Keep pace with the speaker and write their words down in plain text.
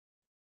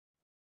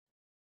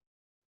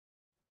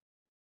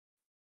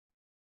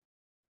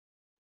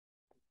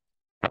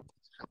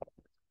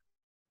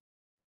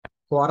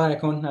Quora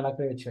అకౌంట్ని ఎలా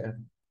create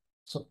చేయాలి.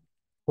 సో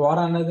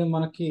క్వారా అనేది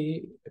మనకి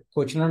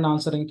క్వశ్చన్ అండ్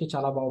ఆన్సరింగ్కి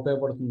చాలా బాగా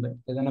ఉపయోగపడుతుంది.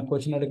 ఏదైనా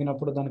క్వశ్చన్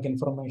అడిగినప్పుడు దానికి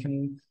ఇన్ఫర్మేషన్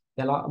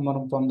ఎలా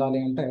మనం పొందాలి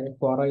అంటే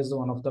Quora is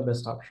one of the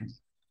best option.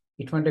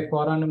 ఇటువంటి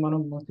క్వారాని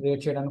మనం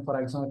క్రియేట్ చేయడానికి ఫర్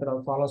ఎగ్జాంపుల్ ఇక్కడ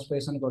ఫాలో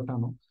స్పేస్ అని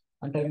కొట్టాను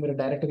అంటే మీరు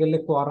డైరెక్ట్గా వెళ్ళి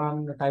క్వారా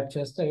అని టైప్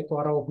చేస్తే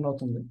క్వారా ఓపెన్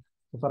అవుతుంది.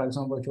 ఫర్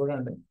ఎగ్జాంపుల్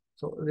చూడండి.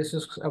 So this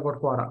is about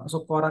Quora. So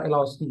Quora ఇలా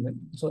వస్తుంది.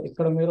 సో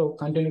ఇక్కడ మీరు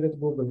కంటిన్యూ విత్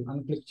గూగుల్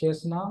అని క్లిక్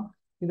చేసినా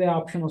ఇదే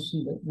ఆప్షన్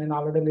వస్తుంది. నేను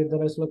ఆల్రెడీ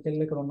లీడర్స్లోకి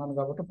వెళ్ళి ఇక్కడ ఉన్నాను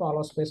కాబట్టి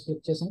ఫాలో స్పేస్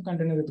క్లిక్ చేసాను,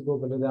 కంటిన్యూ విత్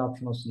గూగుల్ ఇదే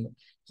ఆప్షన్ వస్తుంది.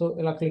 సో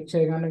ఇలా క్లిక్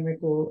చేయగానే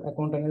మీకు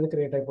అకౌంట్ అనేది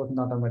క్రియేట్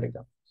అయిపోతుంది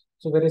ఆటోమేటిక్గా.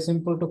 So very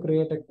simple to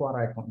create a Quora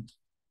account.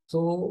 So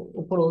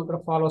ఇప్పుడు ఇక్కడ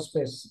ఫాలో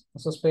స్పేస్.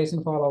 సో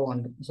స్పేస్ని ఫాలో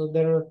అవ్వండి. So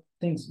there are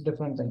things,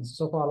 different things.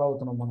 So follow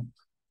అవుతున్నాం మనం.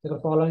 ఇక్కడ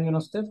ఫాలోయింగ్ అని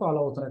వస్తే ఫాలో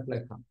అవుతున్నట్లు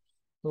లెక్క.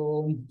 సో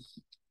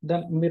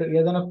దెన్ మీరు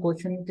ఏదైనా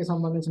క్వశ్చన్కి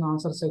సంబంధించిన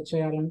ఆన్సర్ సెర్చ్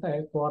చేయాలంటే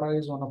Quora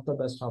is one of the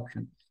best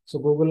option. So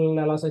Google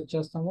ఎలా సెర్చ్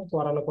చేస్తామో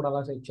క్వారాలో కూడా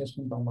అలా సెర్చ్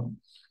చేసుకుంటాం మనం.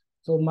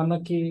 సో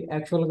మనకి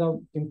యాక్చువల్గా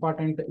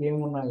ఇంపార్టెంట్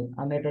ఏమున్నాయి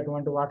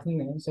అనేటటువంటి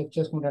వాటిని సెర్చ్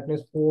చేసుకుంటే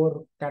అట్లీస్ట్ 4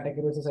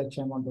 కేటగిరీస్ సెర్చ్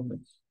చేయమంటుంది.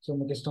 సో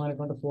మీకు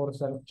ఇష్టమైనటువంటి 4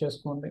 సెలెక్ట్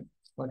చేసుకోండి,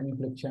 వాటిని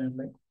క్లిక్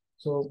చేయండి.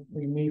 సో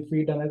మీ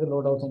ఫీడ్ అనేది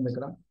లోడ్ అవుతుంది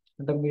ఇక్కడ.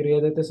 అంటే మీరు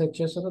ఏదైతే సెర్చ్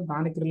చేస్తారో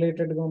దానికి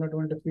రిలేటెడ్గా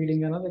ఉన్నటువంటి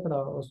ఫీడింగ్ అనేది ఇక్కడ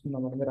వస్తుంది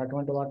అన్నమాట. మీరు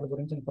అటువంటి వాటి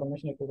గురించి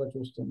ఇన్ఫర్మేషన్ ఎక్కువగా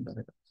చూస్తూ ఉంటారు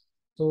ఇక్కడ.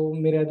 సో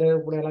మీరు అదే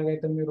ఇప్పుడు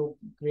ఎలాగైతే మీరు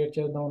క్రియేట్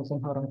చేద్దాం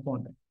అనుకుంటున్నారు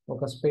అనుకోండి,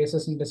 ఒక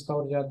స్పేసెస్ని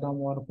డిస్కవర్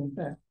చేద్దాము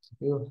అనుకుంటే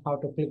you have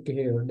to click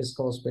here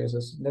discover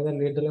spaces. లేదా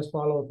లీడ్ ద లెస్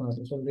ఫాలో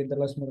అవుతున్నారు. సో లీడ్ ద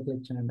లెస్ మీద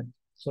క్లిక్ చేయండి.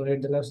 సో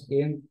లీడ్ ద లెస్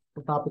ఏం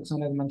టాపిక్స్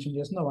అనేది మెన్షన్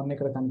చేసిందో అవన్నీ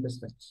ఇక్కడ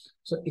కనిపిస్తాయి.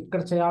 సో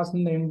ఇక్కడ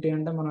చేయాల్సింది ఏంటి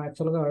అంటే మనం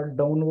యాక్చువల్గా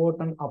down vote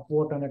and up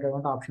vote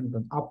అనేటువంటి ఆప్షన్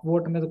ఉంటుంది. అప్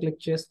ఓట్ మీద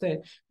క్లిక్ చేస్తే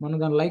మనం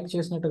దాన్ని లైక్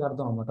చేసినట్టుగా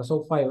అర్థం అనమాట. సో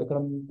 5 ఇక్కడ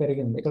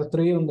పెరిగింది, ఇక్కడ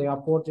 3 ఉంది,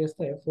 అప్ ఓట్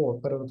చేస్తే 4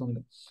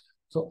 పెరుగుతుంది.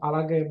 సో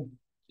అలాగే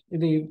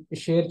ఇది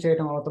షేర్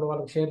చేయటం, అవతల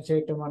వాళ్ళకి షేర్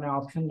చేయటం అనే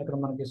ఆప్షన్ ఇక్కడ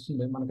మనకి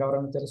ఇస్తుంది. మనకు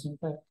ఎవరైనా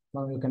తెలుసుంటే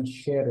మనం you can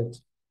share it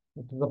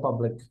to the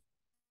public.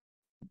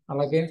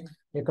 అలాగే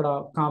ఇక్కడ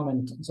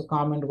కామెంట్. సో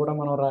కామెంట్ కూడా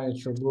మనం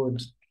రాయొచ్చు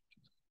గుడ్.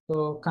 సో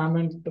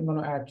కామెంట్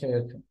మనం యాడ్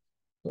చేయొచ్చు.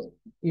 సో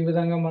ఈ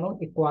విధంగా మనం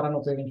ఈ క్వారాను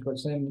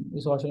ఉపయోగించుకోవచ్చు. సేమ్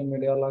ఈ సోషల్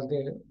మీడియా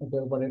లాగే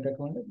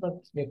ఉపయోగపడేటటువంటి, బట్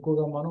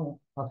ఎక్కువగా మనం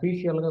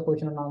అఫీషియల్గా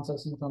క్వశ్చన్ అండ్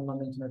ఆన్సర్స్కి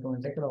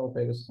సంబంధించినటువంటి ఇక్కడ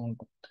ఉపయోగిస్తూ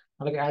ఉంటాం.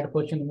 అలాగే యాడ్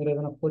క్వశ్చన్. మీరు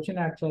ఏదైనా క్వశ్చన్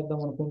యాడ్ చేద్దాం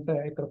అనుకుంటే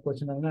ఇక్కడ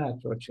క్వశ్చన్ అనేది యాడ్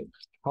చేయవచ్చు.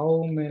 How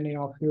many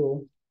of you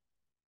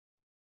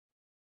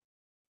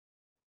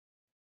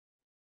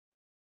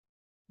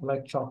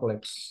like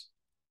chocolates?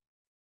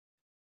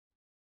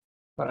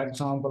 For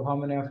example, how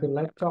many of you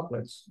like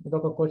chocolates? ఇది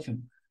ఒక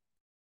question.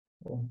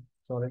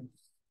 Sorry.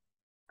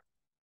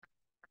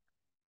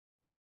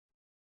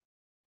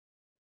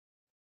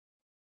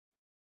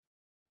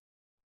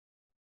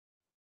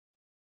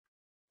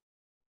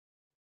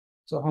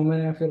 So how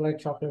many of you like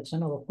chocolates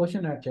అని ఒక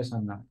క్వశ్చన్ యాడ్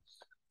చేశాను నేను.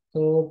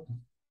 So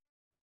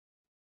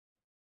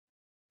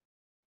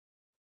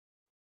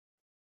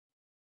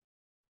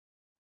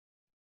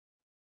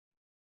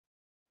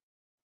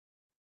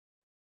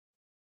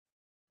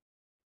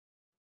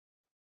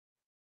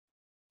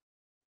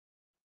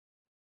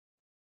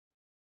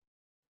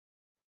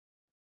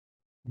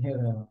here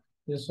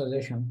this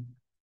suggestion.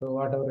 So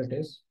whatever it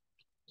is.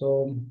 So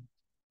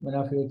many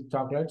of you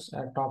chocolates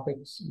at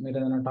topics. మీరు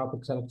ఏదైనా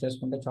topic select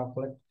చేసుకుంటే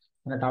chocolate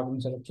అనే టాపిక్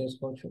సెలెక్ట్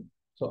చేసుకోవచ్చు.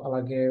 So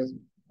అలాగే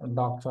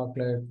dark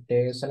chocolate day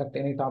select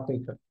any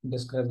topic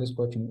describe this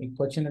question. ఈ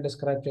question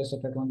describe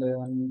చేసేటటువంటి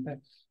ఏమంటే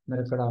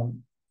మీరు ఇక్కడ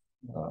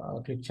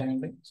క్లిక్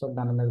చేయండి. సో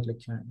దాని మీద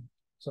క్లిక్ చేయండి.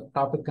 సో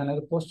టాపిక్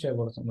అనేది పోస్ట్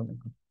చేయబడుతుంది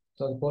మీకు.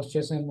 సో అది పోస్ట్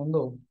చేసే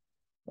ముందు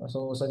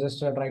సో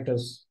సజెస్టెడ్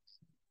రైటర్స్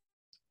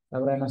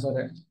ఎవరైనా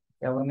సరే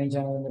ఎవరి నుంచి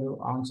అనేది మీరు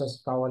ఆన్సర్స్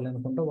కావాలి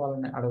అనుకుంటే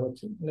వాళ్ళని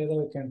అడగచ్చు. లేదా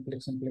we can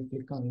click simply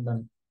click on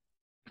done.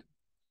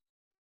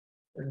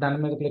 దాని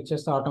మీద క్లిక్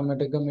చేస్తే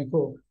ఆటోమేటిక్గా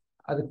మీకు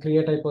అది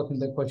క్రియేట్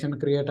అయిపోతుంది. క్వశ్చన్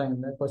క్రియేట్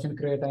అయింది. క్వశ్చన్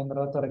క్రియేట్ అయిన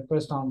తర్వాత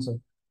రిక్వెస్ట్ ఆన్సర్.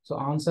 సో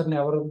ఆన్సర్ని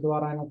ఎవరి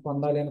ద్వారా అయినా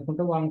పొందాలి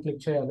అనుకుంటే వాళ్ళని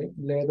క్లిక్ చేయాలి.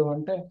 లేదు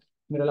అంటే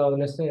మీరు ఇలా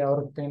వదిలేస్తే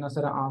ఎవరికైనా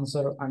సరే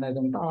ఆన్సర్ అనేది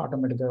ఉంటే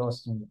ఆటోమేటిక్గా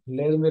వస్తుంది.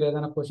 లేదు మీరు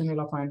ఏదైనా క్వశ్చన్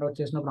ఇలా ఫైండ్ అవుట్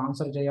చేసినప్పుడు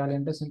ఆన్సర్ చేయాలి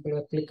అంటే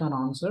సింపుల్గా click on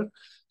answer.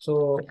 So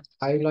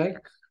I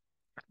like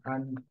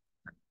and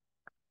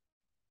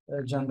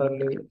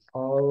generally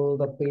all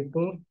the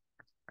people,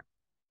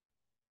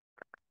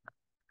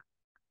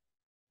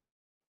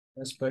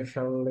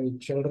 especially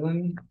children,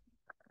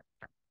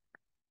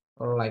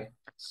 like.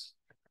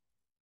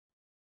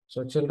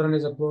 So children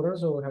is a plural,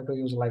 so we have to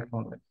use like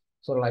only.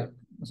 So like,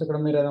 so ఇక్కడ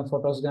మీరు ఏదైనా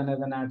photos కానీ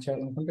ఏదైనా add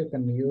చేయాలనుకుంటే you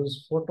can use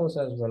photos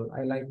as well.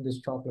 I like this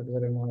chocolate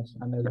very much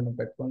అని ఏదైనా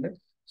పెట్టుకోండి.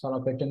 So అలా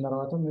పెట్టిన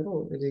తర్వాత మీరు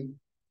ఇది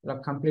ఇలా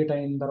కంప్లీట్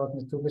అయిన తర్వాత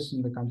మీకు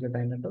చూపిస్తుంది కంప్లీట్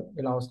అయినట్టు.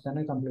 ఇలా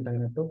వస్తేనే కంప్లీట్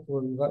అయినట్టు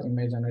ఫుల్గా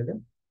ఇమేజ్ అనేది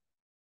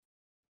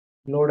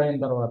లోడ్ అయిన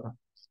తర్వాత.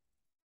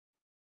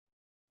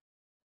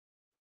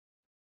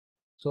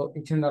 సో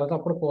ఇచ్చిన తర్వాత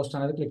అప్పుడు పోస్ట్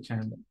అనేది క్లిక్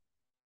చేయండి.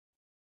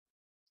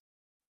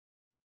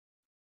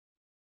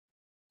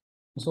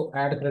 So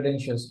add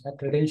credentials.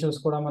 క్రెడెన్షియల్స్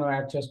కూడా మనం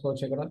యాడ్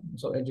చేసుకోవచ్చు ఇక్కడ.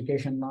 సో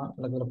ఎడ్యుకేషన్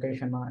లేదా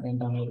లొకేషన్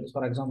ఏంటనేది.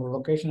 ఫర్ ఎగ్జాంపుల్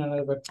లొకేషన్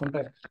అనేది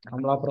పెట్టుకుంటే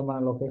అమలాపురం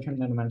అనే లొకేషన్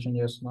నేను మెన్షన్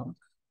చేస్తున్నాను.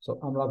 So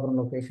Amalapuram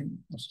location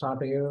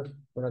start year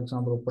for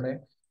example ఇప్పుడే.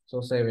 So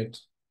save it.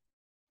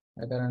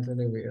 I currently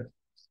live here.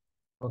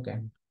 Okay.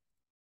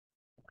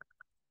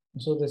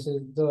 So this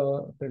is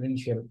the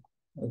credential.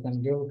 You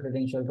can give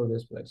credential to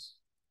this place.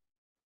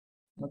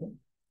 Okay.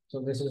 So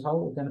this is how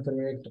you can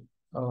create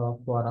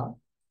Quora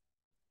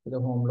to the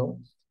home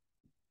loan.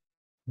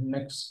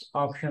 Next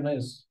option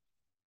is,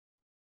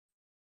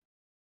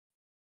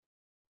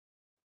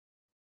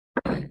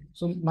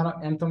 so మనం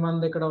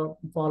ఎంతమంది ఇక్కడ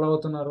follow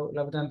అవుతున్నారు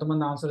లేకపోతే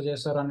ఎంతమంది answer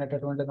చేస్తారు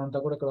అనేటటువంటిది అంతా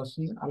కూడా ఇక్కడ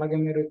వస్తుంది. అలాగే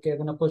మీరు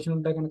ఏదైనా క్వశ్చన్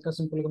ఉంటే కనుక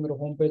సింపుల్గా మీరు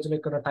హోమ్ పేజ్లో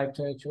ఇక్కడ టైప్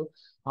చేయొచ్చు,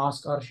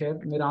 ఆస్క్ ఆర్ షేర్.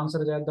 మీరు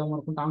ఆన్సర్ చేద్దాం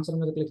అనుకుంటే ఆన్సర్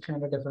మీద క్లిక్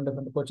చేయండి. డిఫరెంట్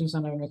డిఫరెంట్ క్వశ్చన్స్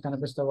అనేవి మీకు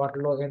కనిపిస్తాయి.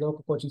 వాటిలో ఏదో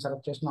ఒక క్వశ్చన్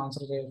సెలెక్ట్ చేసుకుని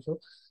ఆన్సర్ చేయొచ్చు.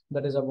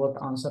 That is about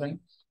answering.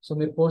 So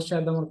మీరు పోస్ట్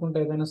చేద్దాం అనుకుంటే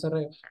ఏదైనా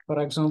సరే,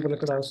 ఫర్ ఎగ్జాంపుల్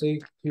ఇక్కడ సి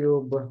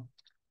క్యూబ్,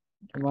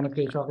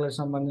 మనకి చాక్లెట్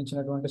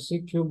సంబంధించినటువంటి సి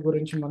క్యూబ్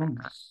గురించి మనం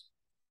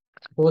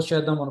పోస్ట్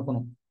చేద్దాం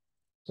అనుకున్నాం.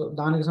 సో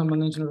దానికి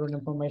సంబంధించినటువంటి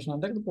ఇన్ఫర్మేషన్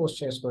అంతా ఇక్కడ పోస్ట్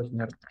చేసుకోవచ్చు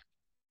మీరు.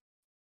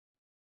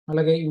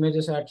 అలాగే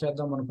ఇమేజెస్ యాడ్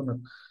చేద్దాం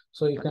అనుకున్నారు.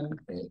 So you can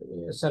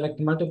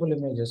select multiple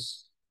images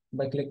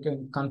by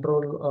clicking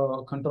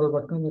control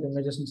బట్టుకుని మీరు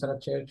ఇమేజెస్ని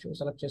సెలెక్ట్ చేయొచ్చు.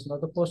 సెలెక్ట్ చేసిన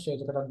తర్వాత పోస్ట్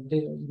చేయొచ్చు. ఇక్కడ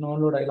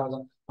డౌన్లోడ్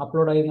అయ్యేలాగా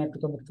అప్లోడ్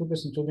అయినట్టుగా మీకు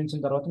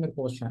చూపించిన తర్వాత మీరు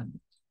పోస్ట్ చేయండి.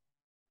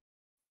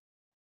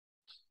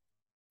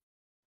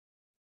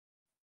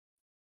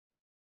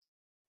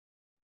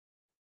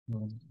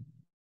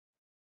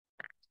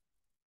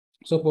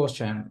 సో పోస్ట్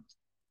చేయండి.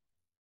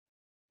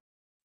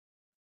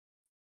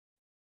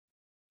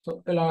 సో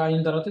ఇలా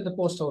అయిన తర్వాత ఇది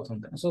పోస్ట్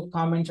అవుతుంది. సో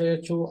కామెంట్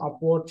చేయొచ్చు,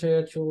 అప్లోడ్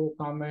చేయొచ్చు,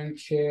 కామెంట్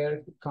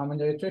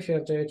చేయొచ్చు,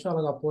 షేర్ చేయొచ్చు,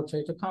 అలాగే అప్లోడ్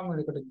చేయొచ్చు,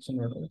 కామెంట్ ఇక్కడ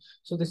ఇచ్చినారు.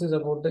 So this is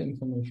about the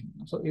information.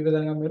 So ఈ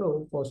విధంగా మీరు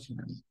పోస్ట్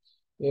చేయండి.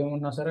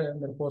 ఏమున్నా సరే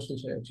మీరు పోస్ట్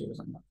చేయొచ్చు ఈ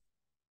విధంగా.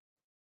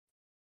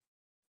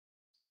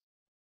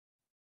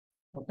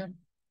 ఓకే.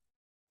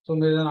 సో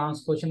మీరు ఏదైనా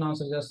క్వశ్చన్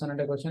ఆన్సర్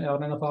చేస్తానంటే క్వశ్చన్,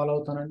 ఎవరైనా ఫాలో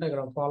అవుతానంటే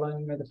ఇక్కడ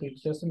ఫాలోయింగ్ మీద క్లిక్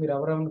చేస్తే మీరు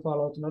ఎవరెవరిని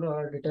ఫాలో అవుతున్నారో ఆ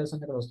డీటెయిల్స్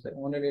అన్ని ఇక్కడ వస్తాయి.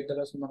 ఓన్లీ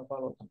డీటెయిల్స్ మనం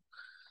ఫాలో అవుతాం.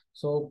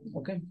 So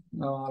okay.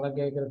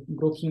 అలాగే ఇక్కడ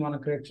గ్రూప్స్ని మనం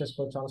క్రియేట్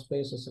చేసుకోవచ్చు. చాలా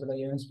స్పేసెస్ ఇక్కడ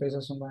ఏమేమి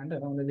స్పేసెస్ ఉన్నాయంటే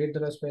only lead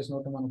the space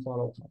note మనం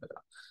ఫాలో అవుతున్నాం ఇక్కడ.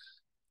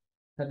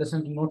 అట్ ద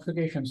సేమ్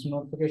నోటిఫికేషన్స్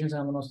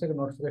ఏమైనా వస్తే ఇక్కడ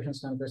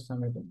నోటిఫికేషన్స్ కనిపిస్తాం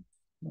మీకు.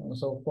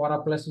 సో Quora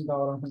ప్లస్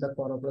కావాలనుకుంటే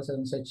Quora ప్లస్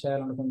ఏదైనా సెట్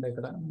చేయాలనుకుంటే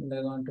ఇక్కడ,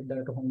 లేదంటే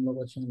డైరెక్ట్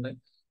హోమ్లోకి వచ్చింది.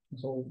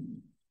 సో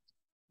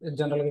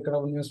జనరల్గా ఇక్కడ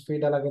న్యూస్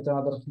ఫీడ్ ఎలాగైతే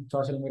అదర్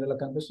సోషల్ మీడియాలో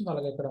కనిపిస్తుంది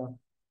అలాగే ఇక్కడ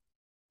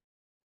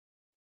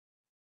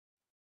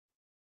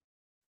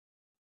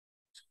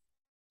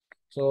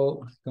సో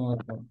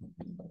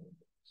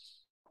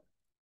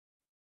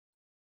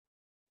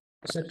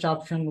సెర్చ్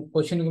ఆప్షన్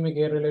క్వశ్చన్కి మీకు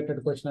ఏ రిలేటెడ్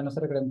క్వశ్చన్ అయినా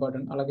సరే ఇక్కడ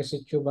ఇంపార్టెంట్. అలాగే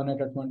సిక్ క్యూబ్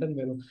అనేటటువంటిది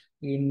మీరు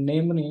ఈ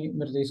నేమ్ని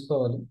మీరు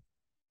తీసుకోవాలి.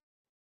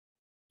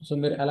 సో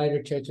మీరు ఎలా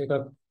ఎడిట్ చేయొచ్చు, ఇక్కడ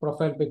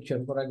ప్రొఫైల్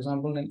పిక్చర్ ఫర్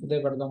ఎగ్జాంపుల్ నేను ఇదే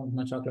పెడదాం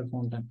అనుకున్నా, chocolate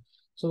fountain.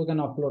 So we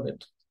can upload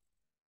it.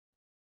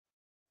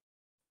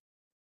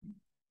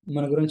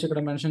 మన గురించి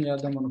ఇక్కడ మెన్షన్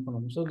చేద్దాం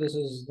అనుకున్నాం. So this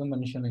is the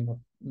mentioning.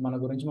 మన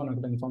గురించి మనం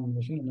ఇక్కడ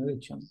ఇన్ఫర్మేషన్ అనేది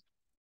ఇచ్చాము,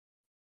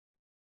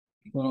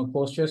 మనం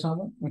పోస్ట్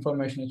చేసాము,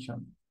 ఇన్ఫర్మేషన్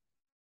ఇచ్చాము.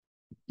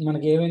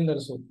 మనకి ఏమేమి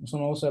తెలుసు, సో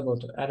నోస్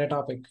అబౌట్ అదే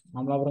టాపిక్.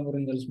 అమలాపురం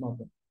గురించి తెలుసు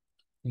మాకు,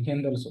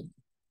 ఇంకేం తెలుసు.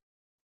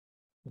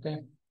 ఓకే.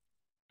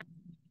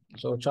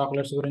 సో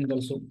చాక్లెట్స్ గురించి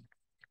తెలుసు.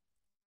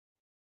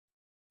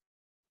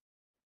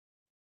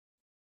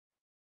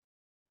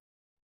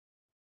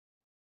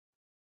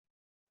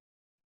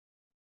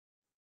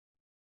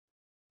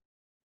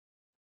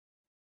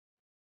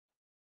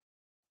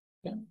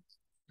 ఓకే.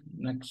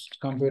 నెక్స్ట్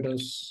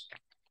కంప్యూటర్స్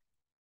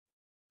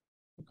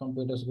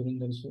గురించి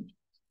తెలుసు.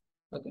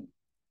 ఓకే.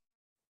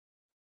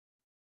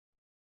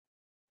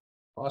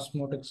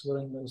 కాస్మోటిక్స్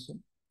గురించి తెలుసు.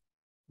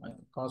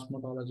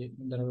 Cosmetology,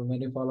 there are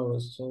many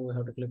followers, so we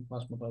have to click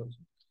cosmetology.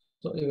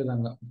 So ఈ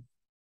విధంగా.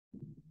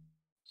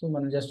 సో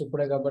మనం జస్ట్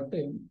ఇప్పుడే కాబట్టి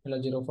ఇలా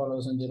 0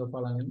 ఫాలోవర్స్ అండ్ 0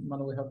 ఫాలో అని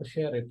మనం we have to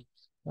share it.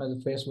 అది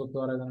ఫేస్బుక్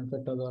ద్వారా కానీ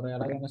ట్విట్టర్ ద్వారా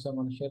ఎలాగైనా సరే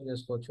మనం షేర్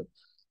చేసుకోవచ్చు.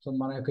 సో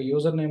మన యొక్క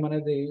యూజర్ నేమ్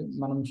అనేది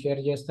మనం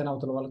షేర్ చేస్తేనే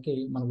అవతల వాళ్ళకి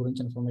మన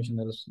గురించి ఇన్ఫర్మేషన్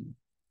తెలుస్తుంది.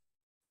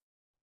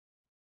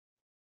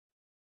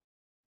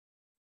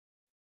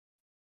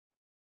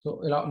 సో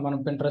ఇలా మనం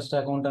పింట్రెస్ట్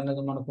అకౌంట్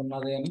అనేది మనకు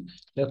ఉన్నది అని,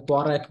 లేదా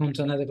Quora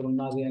అకౌంట్స్ అనేది ఇక్కడ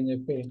ఉన్నది అని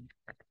చెప్పి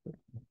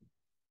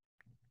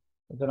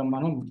ఇక్కడ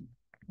మనం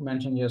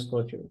మెన్షన్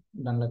చేసుకోవచ్చు.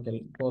 దానిలోకి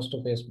వెళ్ళి పోస్ట్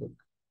ఫేస్బుక్,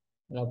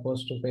 ఇలా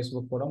పోస్ట్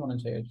ఫేస్బుక్ కూడా మనం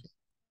చేయొచ్చు.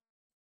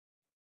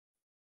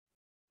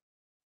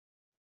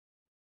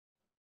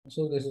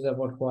 So this is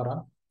about Quora.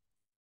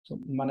 So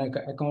మన యొక్క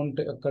అకౌంట్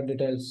యొక్క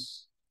డీటెయిల్స్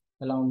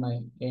ఎలా ఉన్నాయి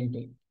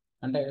ఏంటి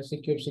అంటే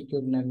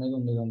సిక్యూబ్ నేమ్ మీద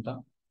ఉంది ఇదంతా.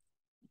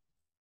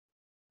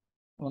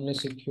 ఓన్లీ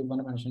సిక్యూబ్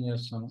అని మెన్షన్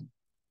చేస్తాను.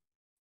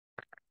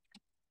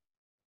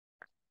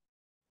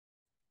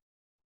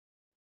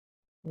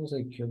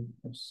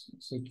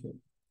 సిక్యూబ్.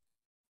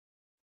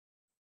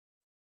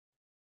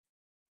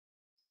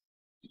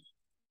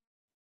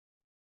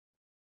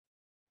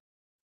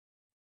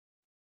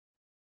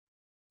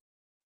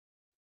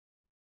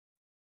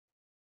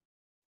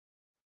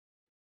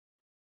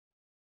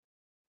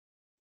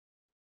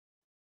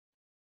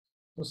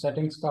 సో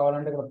సెట్టింగ్స్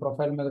కావాలంటే ఇక్కడ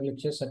ప్రొఫైల్ మీద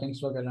క్లిక్ చేసి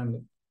సెట్టింగ్స్లోకి వెళ్ళండి.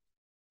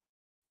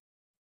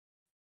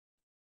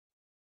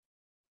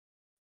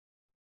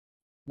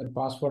 మీరు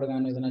పాస్వర్డ్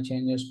కానీ ఏదైనా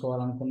చేంజ్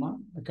చేసుకోవాలనుకున్నా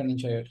ఇక్కడ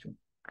నుంచి చేయొచ్చు.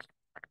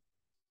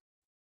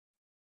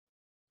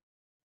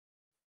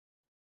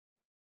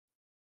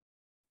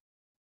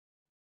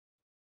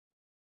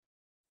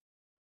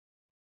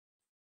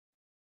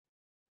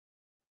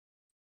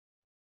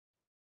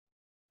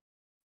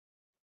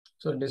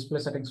 సో డిస్ప్లే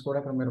సెట్టింగ్స్ కూడా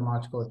ఇక్కడ మీరు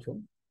మార్చుకోవచ్చు.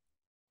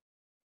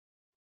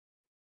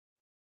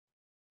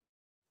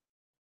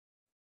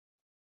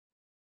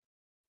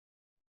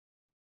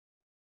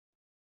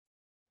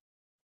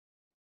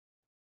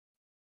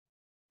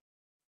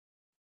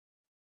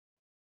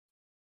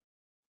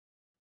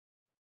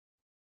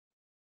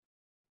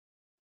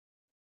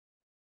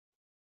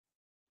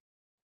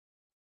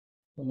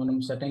 సో మనం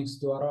సెట్టింగ్స్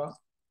ద్వారా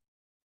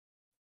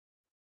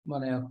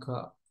మన యొక్క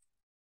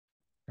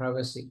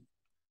ప్రైవసీ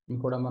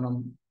కూడా మనం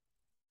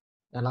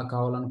ఎలా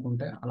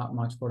కావాలనుకుంటే అలా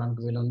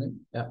మార్చుకోవడానికి వీలుంది.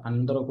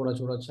 అందరూ కూడా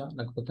చూడొచ్చా,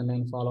 లేకపోతే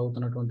నేను ఫాలో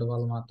అవుతున్నటువంటి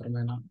వాళ్ళు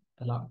మాత్రమేనా,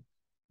 ఎలా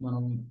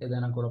మనం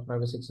ఏదైనా కూడా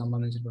ప్రైవసీకి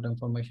సంబంధించినటువంటి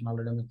ఇన్ఫర్మేషన్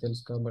ఆల్రెడీ మీకు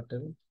తెలుసు కాబట్టి,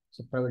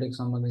 సో ప్రైవేట్కి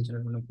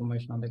సంబంధించినటువంటి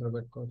ఇన్ఫర్మేషన్ అంతా ఇక్కడ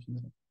పెట్టుకోవచ్చు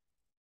మీరు.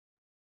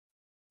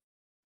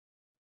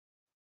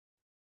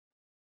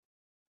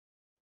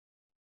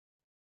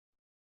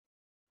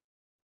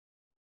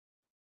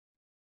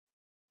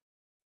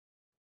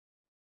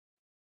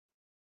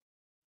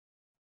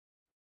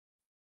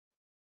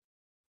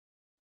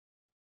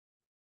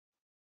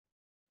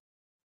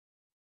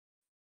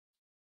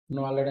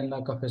 నువ్వు ఆల్రెడీ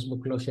ఇందాక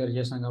ఫేస్బుక్లో షేర్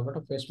చేశాం కాబట్టి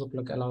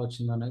ఫేస్బుక్లోకి ఎలా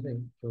వచ్చింది అనేది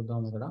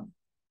చూద్దాం ఇక్కడ.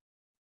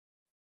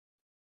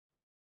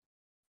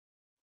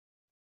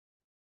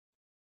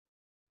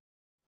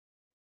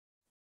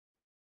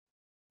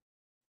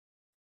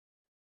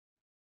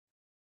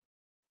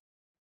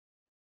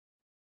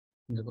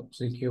 ఇందుకు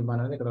సి క్యూబ్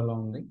అనేది ఇక్కడ అలా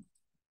ఉంది.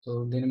 సో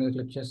దీని మీద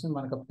క్లిక్ చేస్తే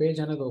మనకు పేజ్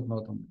అనేది ఓపెన్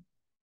అవుతుంది.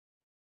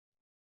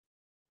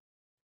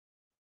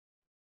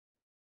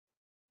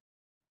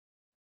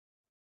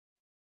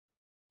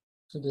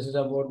 So this is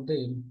about the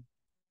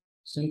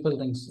simple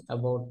things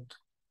about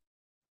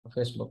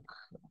Facebook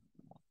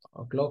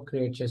లో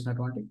క్రియేట్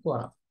చేసినటువంటి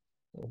క్వోరా.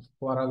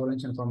 క్వోరా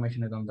గురించి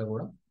ఇన్ఫర్మేషన్ ఇదంతా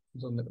కూడా.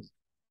 సో మీరు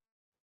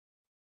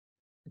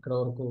ఇక్కడ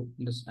వరకు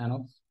దిస్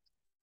ఎనఫ్.